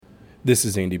This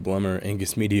is Andy Blummer,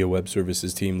 Angus Media Web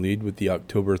Services Team Lead with the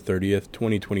October 30th,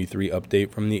 2023 update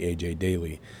from the AJ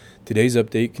Daily. Today's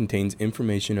update contains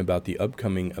information about the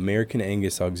upcoming American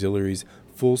Angus Auxiliaries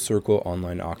Full Circle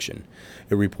online auction,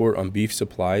 a report on beef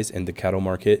supplies and the cattle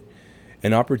market,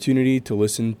 an opportunity to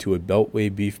listen to a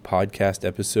Beltway Beef podcast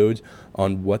episode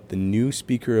on what the new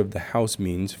Speaker of the House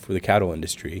means for the cattle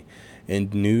industry,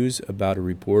 and news about a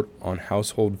report on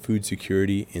household food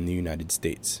security in the United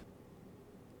States.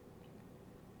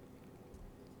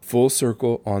 Full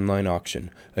Circle online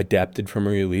auction, adapted from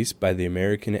a release by the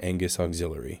American Angus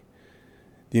Auxiliary.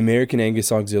 The American Angus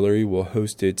Auxiliary will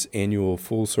host its annual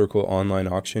Full Circle online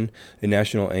auction, a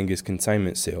national Angus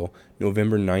consignment sale,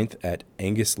 November 9th at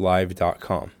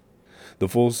anguslive.com. The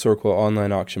Full Circle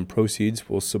online auction proceeds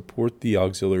will support the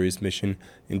Auxiliary's mission,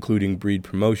 including breed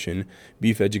promotion,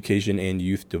 beef education, and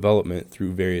youth development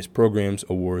through various programs,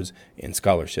 awards, and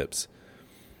scholarships.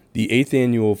 The 8th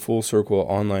annual Full Circle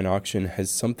online auction has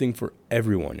something for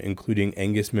everyone, including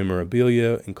Angus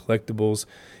memorabilia and collectibles,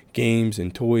 games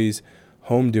and toys,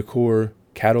 home decor,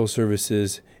 cattle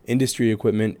services, industry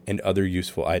equipment, and other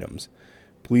useful items.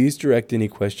 Please direct any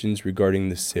questions regarding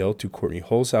the sale to Courtney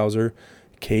Holshauser,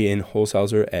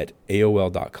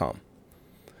 knholshauser@aol.com.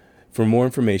 For more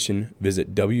information,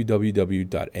 visit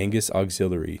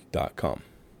www.angusauxiliary.com.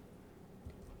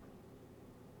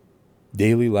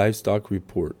 Daily Livestock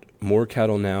Report, More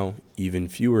Cattle Now, Even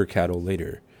Fewer Cattle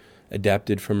Later,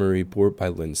 adapted from a report by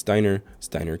Lynn Steiner,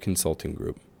 Steiner Consulting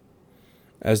Group.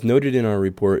 As noted in our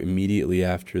report immediately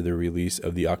after the release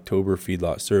of the October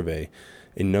Feedlot Survey,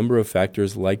 a number of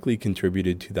factors likely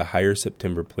contributed to the higher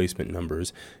September placement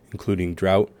numbers, including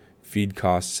drought, feed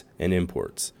costs, and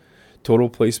imports. Total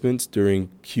placements during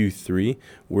Q3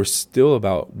 were still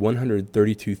about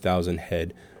 132,000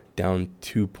 head, down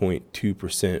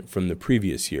 2.2% from the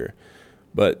previous year.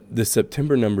 But the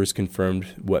September numbers confirmed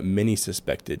what many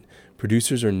suspected.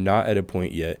 Producers are not at a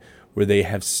point yet where they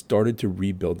have started to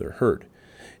rebuild their herd.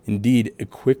 Indeed, a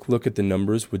quick look at the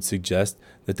numbers would suggest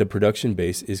that the production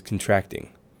base is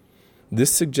contracting.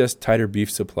 This suggests tighter beef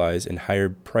supplies and higher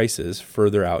prices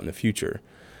further out in the future.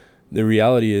 The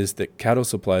reality is that cattle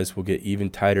supplies will get even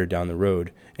tighter down the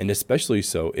road, and especially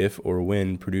so if or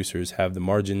when producers have the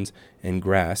margins and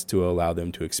grass to allow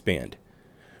them to expand.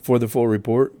 For the full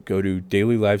report, go to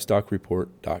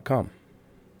dailylivestock.report.com.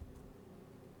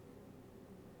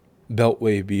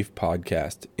 Beltway Beef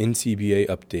Podcast, NCBA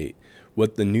Update,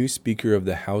 What the New Speaker of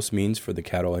the House Means for the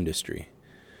Cattle Industry.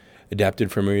 Adapted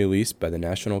from a release by the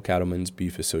National Cattlemen's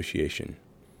Beef Association.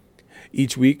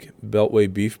 Each week,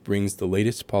 Beltway Beef brings the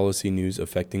latest policy news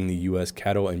affecting the U.S.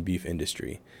 cattle and beef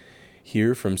industry.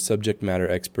 Hear from subject matter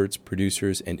experts,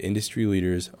 producers, and industry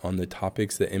leaders on the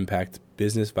topics that impact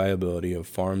business viability of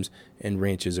farms and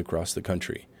ranches across the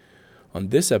country. On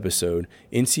this episode,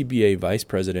 NCBA Vice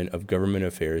President of Government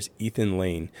Affairs Ethan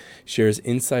Lane shares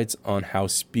insights on how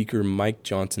Speaker Mike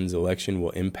Johnson's election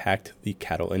will impact the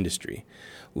cattle industry.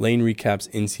 Lane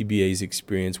recaps NCBA's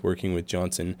experience working with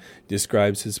Johnson,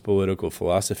 describes his political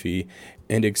philosophy,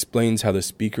 and explains how the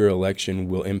Speaker election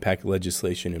will impact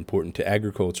legislation important to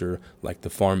agriculture like the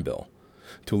Farm Bill.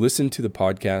 To listen to the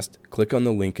podcast, click on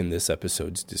the link in this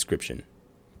episode's description.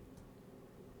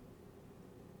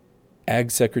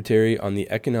 Ag Secretary on the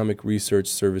Economic Research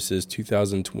Service's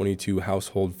 2022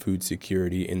 Household Food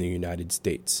Security in the United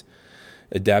States,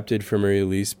 adapted from a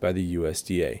release by the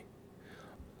USDA.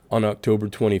 On October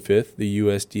 25th, the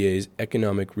USDA's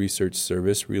Economic Research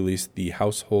Service released the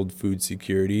Household Food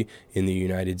Security in the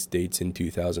United States in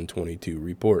 2022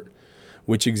 report,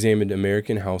 which examined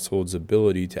American households'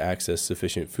 ability to access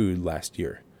sufficient food last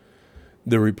year.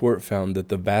 The report found that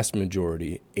the vast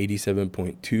majority,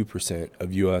 87.2%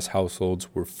 of U.S.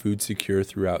 households were food secure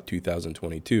throughout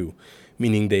 2022,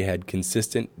 meaning they had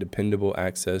consistent, dependable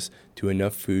access to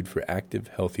enough food for active,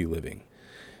 healthy living.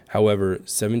 However,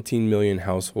 17 million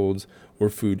households were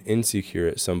food insecure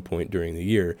at some point during the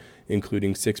year,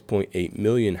 including 6.8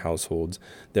 million households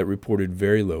that reported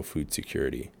very low food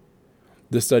security.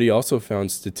 The study also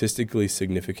found statistically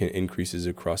significant increases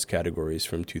across categories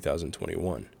from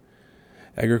 2021.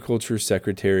 Agriculture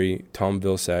Secretary Tom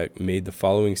Vilsack made the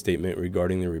following statement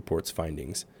regarding the report's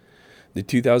findings. The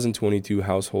 2022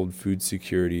 Household Food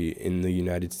Security in the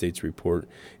United States report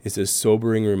is a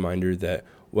sobering reminder that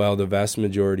while the vast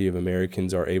majority of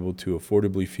Americans are able to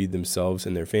affordably feed themselves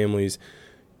and their families,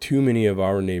 too many of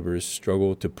our neighbors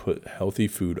struggle to put healthy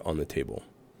food on the table.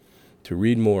 To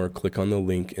read more, click on the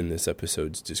link in this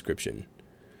episode's description.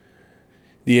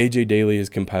 The AJ Daily is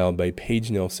compiled by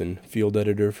Paige Nelson, field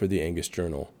editor for the Angus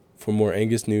Journal. For more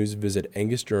Angus news, visit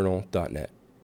angusjournal.net.